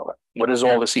don't know, what does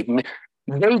all this even mean?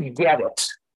 They get it.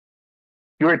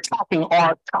 You're attacking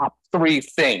our top three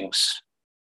things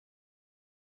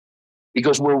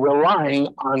because we're relying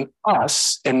on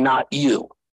us and not you.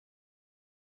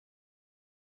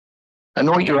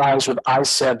 Anoint your eyes with eye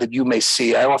salve that you may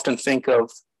see. I often think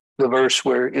of the verse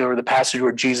where, the passage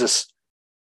where Jesus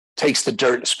takes the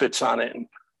dirt and spits on it and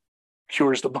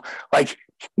cures the, like,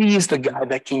 he's the guy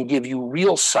that can give you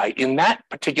real sight. In that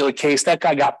particular case, that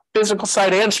guy got physical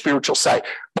sight and spiritual sight.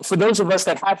 But for those of us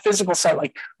that have physical sight,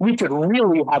 like, we could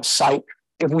really have sight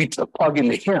if we plug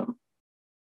into him.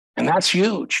 And that's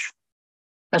huge.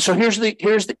 And so here it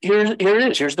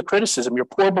is. Here's the criticism. You're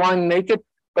poor, blind, and naked,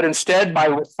 but instead by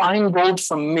refined gold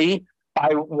from me, by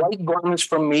white garments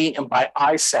from me, and by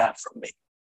eye salve from me.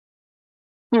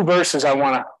 Two verses I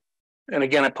want to, and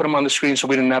again, I put them on the screen so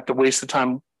we didn't have to waste the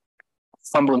time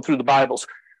fumbling through the Bibles.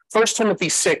 1 Timothy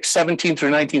 6, 17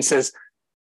 through 19 says,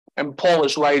 and Paul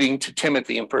is writing to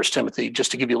Timothy in 1 Timothy,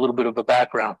 just to give you a little bit of a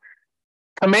background.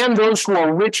 Command those who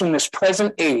are rich in this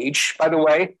present age. By the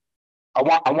way, I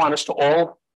want us to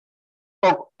all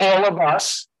of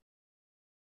us,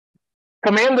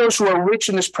 command those who are rich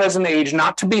in this present age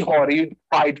not to be haughty,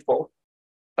 prideful,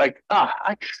 like,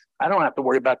 I don't have to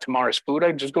worry about tomorrow's food.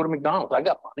 I just go to McDonald's. I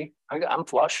got money. I'm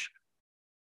flush.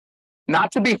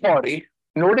 Not to be haughty,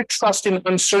 nor to trust in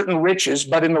uncertain riches,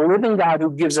 but in the living God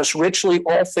who gives us richly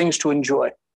all things to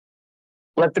enjoy.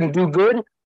 Let them do good,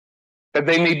 that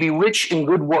they may be rich in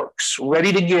good works,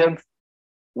 ready to give,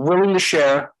 willing to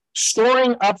share,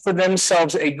 storing up for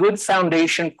themselves a good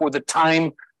foundation for the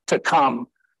time to come,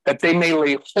 that they may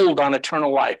lay hold on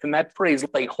eternal life. And that phrase,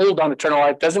 lay hold on eternal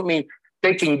life, doesn't mean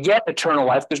they can get eternal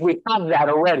life, because we have that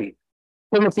already.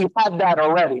 Timothy had that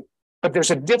already. But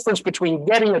there's a difference between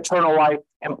getting eternal life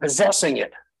and possessing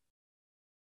it.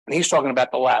 And he's talking about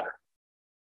the latter.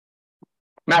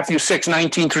 Matthew 6,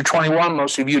 19 through 21,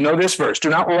 most of you know this verse.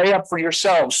 Do not lay up for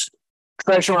yourselves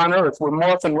treasure on earth, where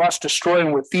moth and rust destroy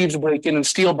and where thieves break in and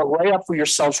steal, but lay up for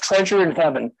yourselves treasure in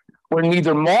heaven, where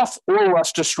neither moth or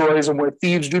rust destroys and where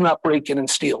thieves do not break in and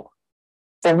steal.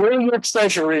 For where your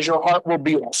treasure is, your heart will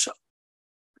be also.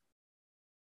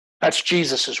 That's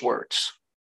Jesus's words,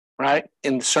 right?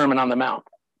 In the Sermon on the Mount.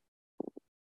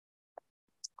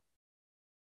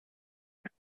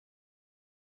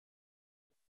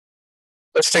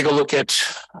 Let's take a look at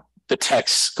the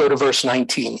text. Go to verse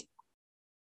 19.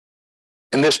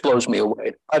 And this blows me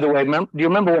away. By the way, do you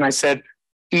remember when I said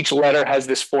each letter has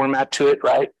this format to it,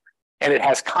 right? And it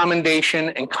has commendation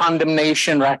and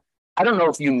condemnation, right? I don't know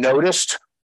if you noticed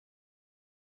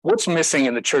what's missing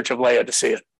in the church of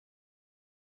Laodicea.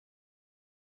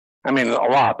 I mean, a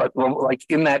lot, but like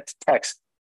in that text,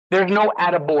 there's no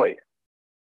attaboy.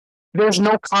 There's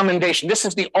no commendation. This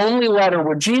is the only letter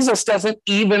where Jesus doesn't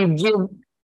even give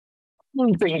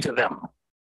anything to them.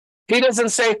 He doesn't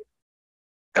say,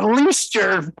 at least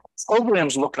your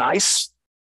programs look nice.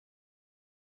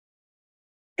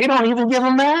 He don't even give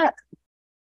them that.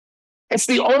 It's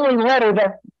the only letter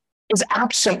that is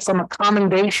absent from a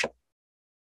commendation.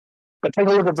 But take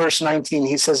a look at verse 19.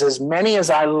 He says, as many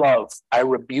as I love, I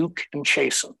rebuke and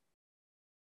chasten.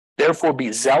 Therefore,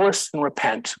 be zealous and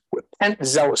repent. Repent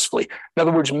zealously. In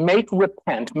other words, make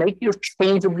your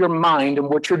change of your mind and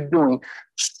what you're doing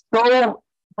so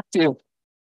active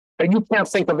that you can't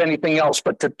think of anything else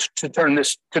but to turn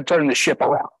the ship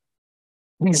around.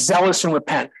 Be zealous and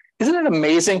repent. Isn't it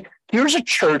amazing? Here's a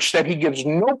church that he gives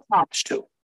no props to.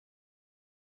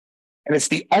 And it's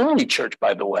the only church,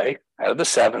 by the way, out of the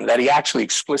 7 that he actually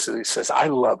explicitly says, I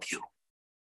love you.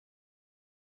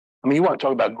 I mean, you want to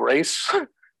talk about grace? You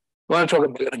want to talk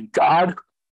about a God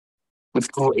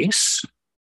with grace?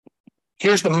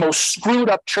 Here's the most screwed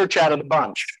up church out of the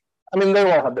bunch. I mean, they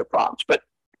all have their problems, but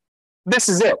this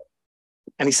is it.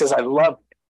 And he says, I love you.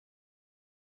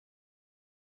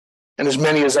 And as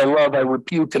many as I love, I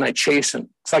rebuke and I chasten.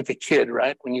 It's like a kid,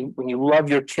 right? When you love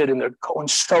your kid and they're going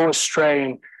so astray,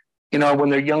 and you know, when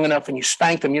they're young enough and you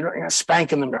spank them, you're not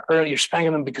spanking them to hurt. You're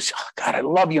spanking them because, oh God, I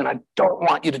love you and I don't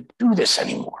want you to do this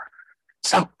anymore.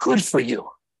 It's not good for you.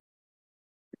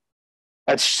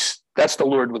 That's the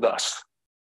Lord with us.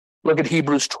 Look at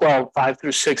Hebrews 12, 5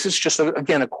 through 6. It's just,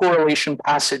 again, a correlation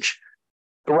passage.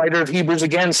 The writer of Hebrews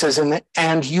again says,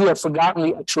 and you have forgotten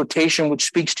the exhortation which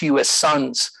speaks to you as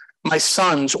sons. My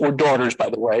sons, or daughters, by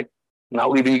the way. I'm not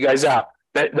leaving you guys out.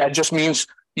 That just means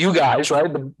you guys,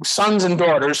 right? The sons and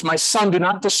daughters. My son, do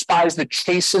not despise the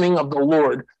chastening of the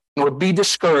Lord, nor be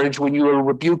discouraged when you are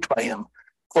rebuked by him.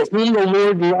 For whom the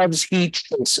Lord loves, he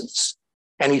chastens,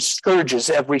 and he scourges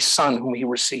every son whom he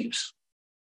receives.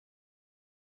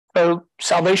 So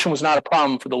salvation was not a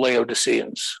problem for the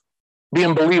Laodiceans.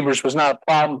 Being believers was not a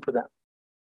problem for them.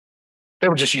 They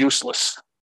were just useless.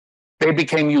 They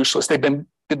became useless. They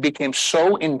became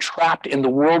so entrapped in the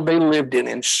world they lived in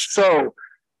and so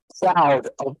proud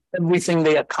of everything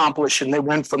they accomplished. And they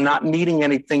went from not needing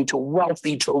anything to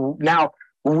wealthy to now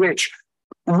rich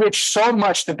so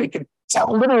much that they could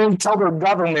literally tell their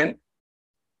government,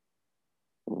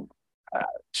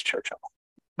 it's Churchill.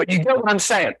 But you get what I'm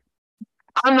saying.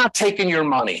 I'm not taking your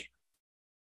money.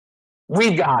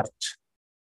 We got it.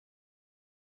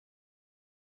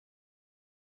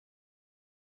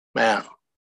 Man.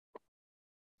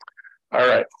 All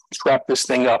right, let's wrap this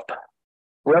thing up.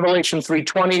 Revelation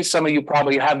 3:20, some of you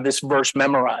probably have this verse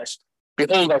memorized.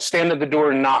 Behold, I stand at the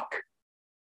door and knock.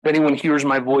 If anyone hears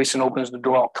my voice and opens the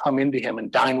door, I'll come into him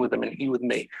and dine with him and he with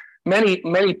me.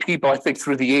 Many people, I think,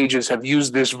 through the ages have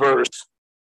used this verse.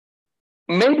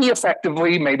 Maybe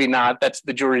effectively, maybe not. That's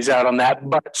the jury's out on that,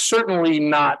 but certainly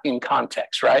not in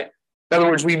context, right? In other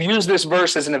words, we've used this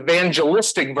verse as an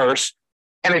evangelistic verse,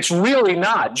 and it's really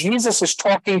not. Jesus is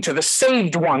talking to the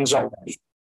saved ones already.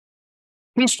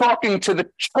 He's talking to the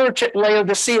church at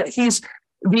Laodicea. He's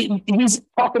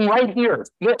talking right here,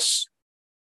 this.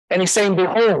 And he's saying,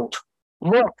 behold,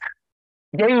 look,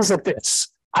 gaze at this.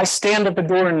 I stand at the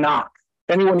door and knock.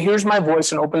 If anyone hears my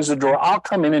voice and opens the door, I'll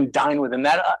come in and dine with him.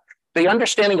 The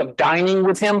understanding of dining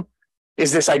with him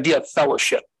is this idea of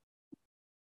fellowship,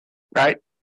 right?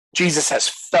 Jesus has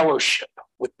fellowship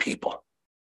with people.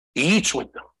 He eats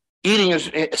with them. Eating,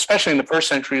 especially in the first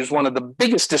century, is one of the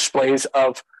biggest displays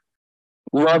of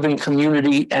love and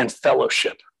community and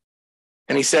fellowship.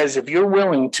 And he says, if you're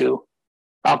willing to,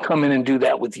 I'll come in and do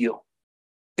that with you.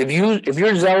 If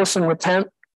you're zealous and repent,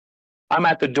 I'm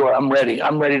at the door. I'm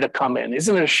ready to come in.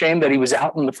 Isn't it a shame that he was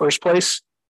out in the first place?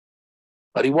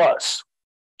 But he was.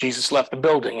 Jesus left the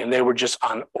building and they were just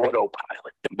on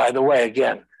autopilot. And by the way,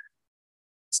 again,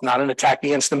 it's not an attack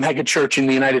against the mega church in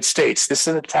the United States. This is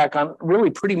an attack on really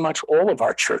pretty much all of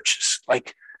our churches.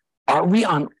 Like, are we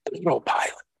on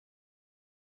autopilot?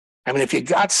 I mean, if you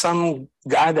got some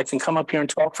guy that can come up here and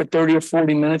talk for 30 or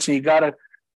 40 minutes and you got a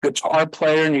guitar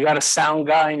player and you got a sound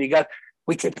guy and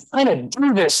we could kind of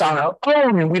do this on our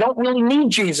own and we don't really need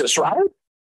Jesus, right?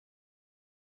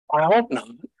 I hope not.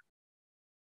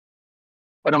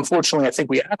 But unfortunately, I think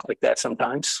we act like that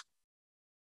sometimes.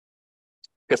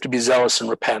 You have to be zealous and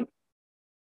repent.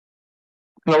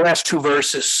 In the last two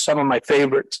verses, some of my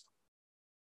favorites,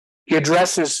 he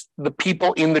addresses the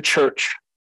people in the church.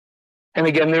 And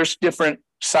again, there's different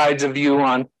sides of view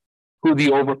on who the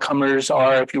overcomers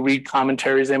are. If you read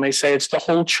commentaries, they may say it's the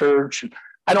whole church.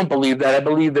 I don't believe that. I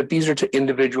believe that these are to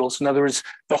individuals. In other words,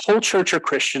 the whole church are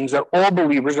Christians. They're all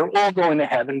believers. They're all going to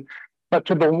heaven. But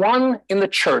to the one in the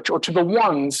church, or to the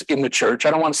ones in the church,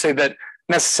 I don't want to say that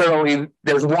necessarily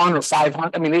there's 1 or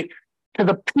 500. I mean, to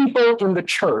the people in the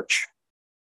church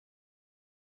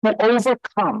who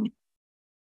overcome.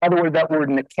 By the way, that word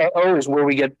Nikeo is where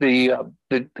we get the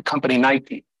company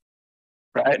Nike,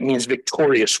 right? It means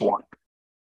victorious one,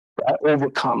 right?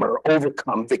 Overcomer,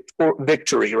 overcome,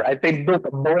 victory, right? They built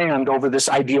a brand over this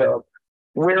idea of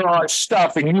wear our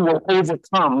stuff and you will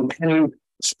overcome any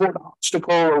sport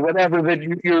obstacle or whatever that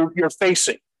you're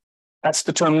facing. That's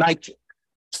the term Nike.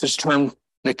 It's this term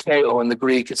Nikeo in the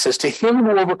Greek. It says, to him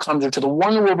who overcomes, or to the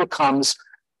one who overcomes,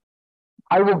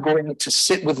 I will grant to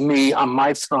sit with me on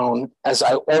my throne as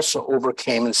I also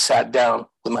overcame and sat down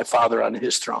with my Father on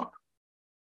his throne.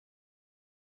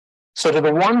 So to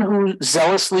the one who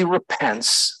zealously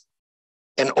repents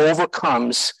and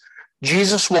overcomes,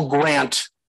 Jesus will grant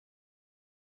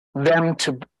them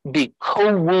to be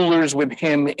co-rulers with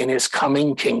him in his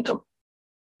coming kingdom.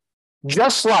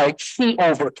 Just like he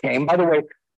overcame. By the way,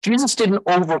 Jesus didn't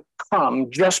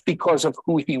overcome just because of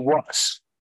who he was.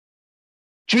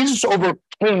 Jesus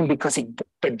overcame because he got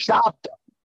the job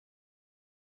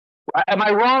done. Am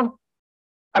I wrong?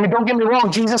 I mean, don't get me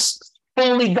wrong. Jesus,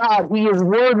 fully God, he is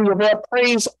worthy of our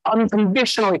praise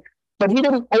unconditionally. But he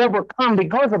didn't overcome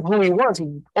because of who he was.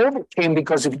 He overcame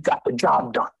because he got the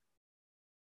job done.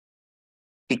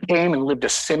 He came and lived a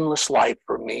sinless life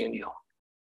for me and you.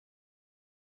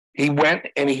 He went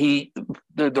and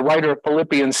the writer of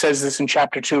Philippians says this in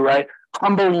chapter 2, right?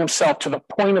 Humbling himself to the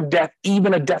point of death,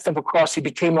 even a death of a cross. He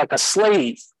became like a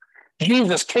slave.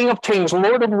 Jesus, King of Kings,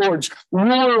 Lord of Lords,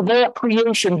 ruler of all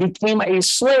creation, became a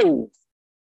slave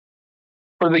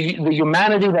for the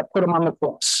humanity that put him on the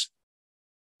cross.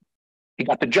 He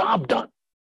got the job done.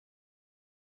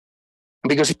 And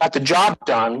because he got the job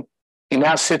done, he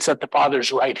now sits at the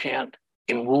Father's right hand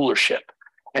in rulership.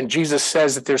 And Jesus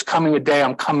says that there's coming a day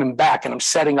I'm coming back and I'm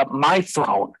setting up my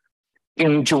throne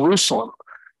in Jerusalem,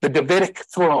 the Davidic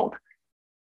throne.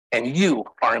 And you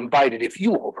are invited if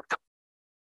you overcome.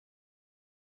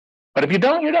 But if you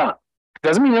don't, you're not.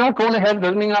 Doesn't mean you're not going to heaven.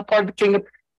 Doesn't mean you're not part of the kingdom.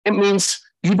 It means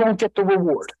you don't get the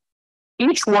reward.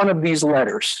 Each one of these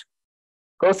letters,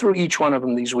 go through each one of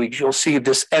them these weeks. You'll see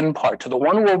this end part. To the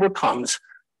one who overcomes,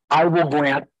 I will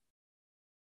grant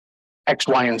X,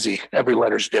 Y, and Z. Every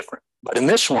letter is different. But in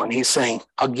this one, he's saying,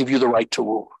 I'll give you the right to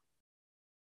rule.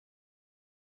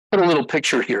 Put a little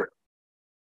picture here.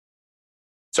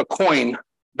 It's a coin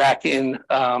back in,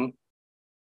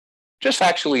 just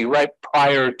actually right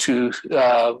prior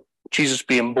to Jesus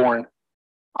being born,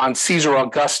 on Caesar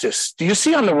Augustus. Do you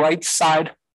see on the right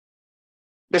side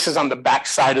This is on the back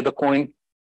side of the coin.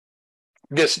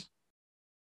 This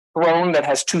throne that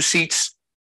has two seats,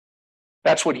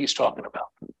 that's what he's talking about.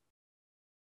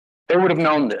 They would have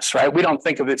known this, right? We don't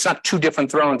think of it. It's not two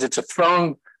different thrones. It's a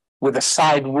throne with a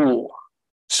side rule.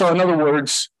 So in other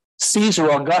words, Caesar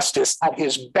Augustus had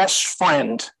his best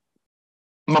friend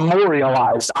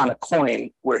memorialized on a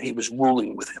coin where he was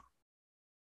ruling with him.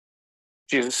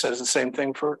 Jesus says the same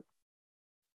thing for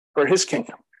his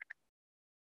kingdom.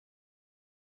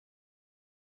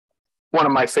 One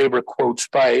of my favorite quotes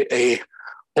by an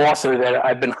author that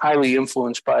I've been highly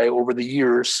influenced by over the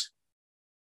years,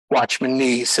 Watchman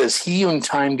Nee, says, "He who in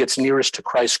time gets nearest to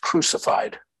Christ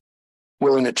crucified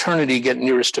will in eternity get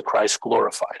nearest to Christ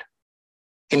glorified.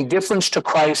 Indifference to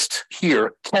Christ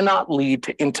here cannot lead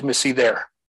to intimacy there.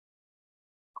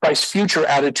 Christ's future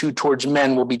attitude towards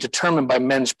men will be determined by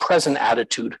men's present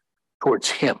attitude towards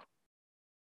him.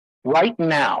 Right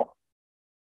now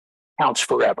counts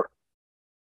forever.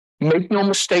 Make no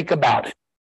mistake about it.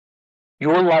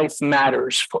 Your life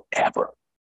matters forever.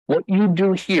 What you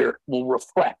do here will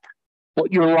reflect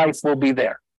what your life will be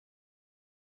there."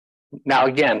 Now,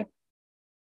 again,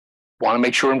 want to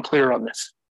make sure I'm clear on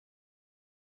this.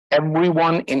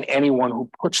 Everyone and anyone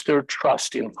who puts their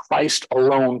trust in Christ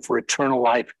alone for eternal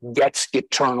life gets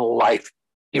eternal life,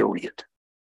 period.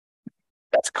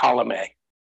 That's column A.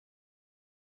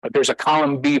 But there's a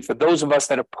column B for those of us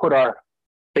that have put our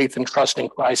faith and trust in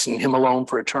Christ and him alone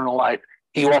for eternal life.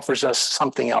 He offers us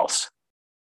something else.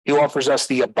 He offers us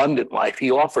the abundant life.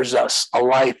 He offers us a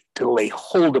life to lay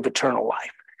hold of eternal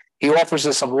life. He offers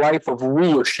us a life of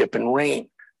rulership and reign.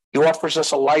 He offers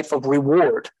us a life of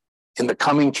reward in the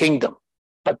coming kingdom.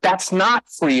 But that's not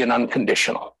free and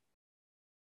unconditional.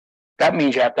 That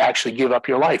means you have to actually give up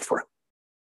your life for him.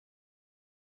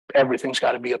 Everything's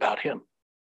got to be about him.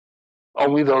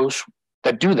 Only those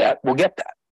that do that will get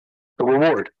that, the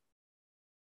reward.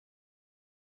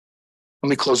 Let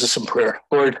me close this in prayer.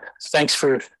 Lord, thanks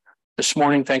for this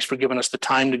morning. Thanks for giving us the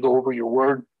time to go over your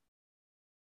word.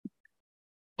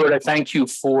 Lord, I thank you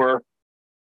for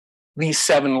these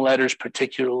 7 letters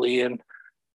particularly, and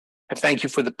I thank you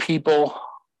for the people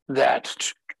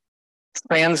that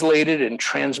translated and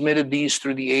transmitted these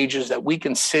through the ages, that we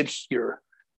can sit here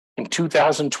in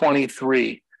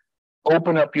 2023,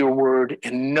 open up your word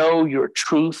and know your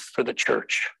truth for the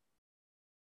church.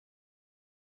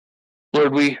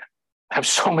 Lord, we have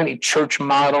so many church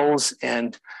models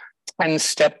and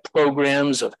 10-step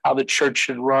programs of how the church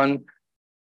should run.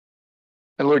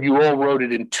 And Lord, you all wrote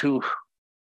it in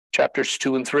chapters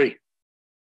 2 and 3.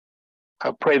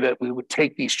 I pray that we would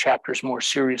take these chapters more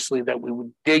seriously, that we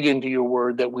would dig into your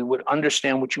word, that we would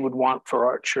understand what you would want for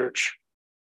our church.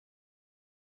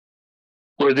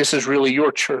 Lord, this is really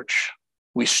your church.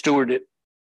 We steward it.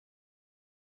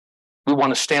 We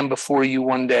want to stand before you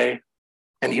one day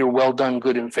and hear, "Well done,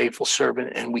 good and faithful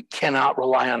servant." And we cannot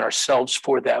rely on ourselves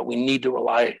for that. We need to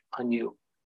rely on you.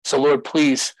 So Lord,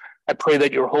 please, I pray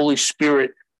that your Holy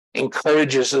Spirit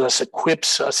encourages us,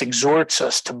 equips us, exhorts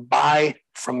us to buy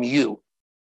from you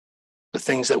the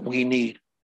things that we need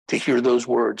to hear those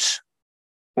words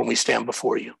when we stand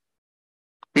before you.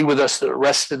 Be with us the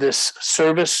rest of this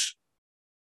service.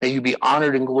 May you be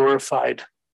honored and glorified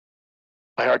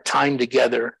by our time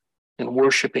together in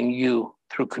worshiping you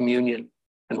through communion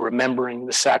and remembering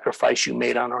the sacrifice you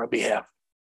made on our behalf.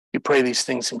 We pray these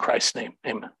things in Christ's name.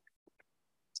 Amen.